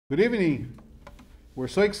Good evening. We're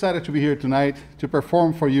so excited to be here tonight to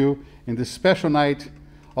perform for you in this special night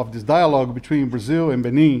of this dialogue between Brazil and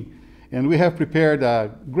Benin. And we have prepared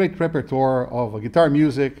a great repertoire of guitar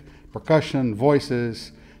music, percussion,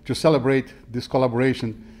 voices to celebrate this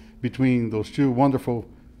collaboration between those two wonderful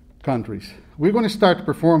countries. We're going to start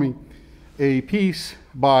performing a piece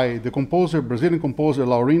by the Brazilian composer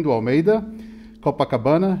Laurindo Almeida,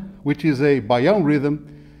 Copacabana, which is a Baião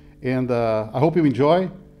rhythm. And I hope you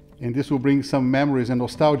enjoy. And this will bring some memories and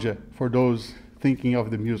nostalgia for those thinking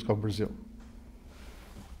of the music of Brazil.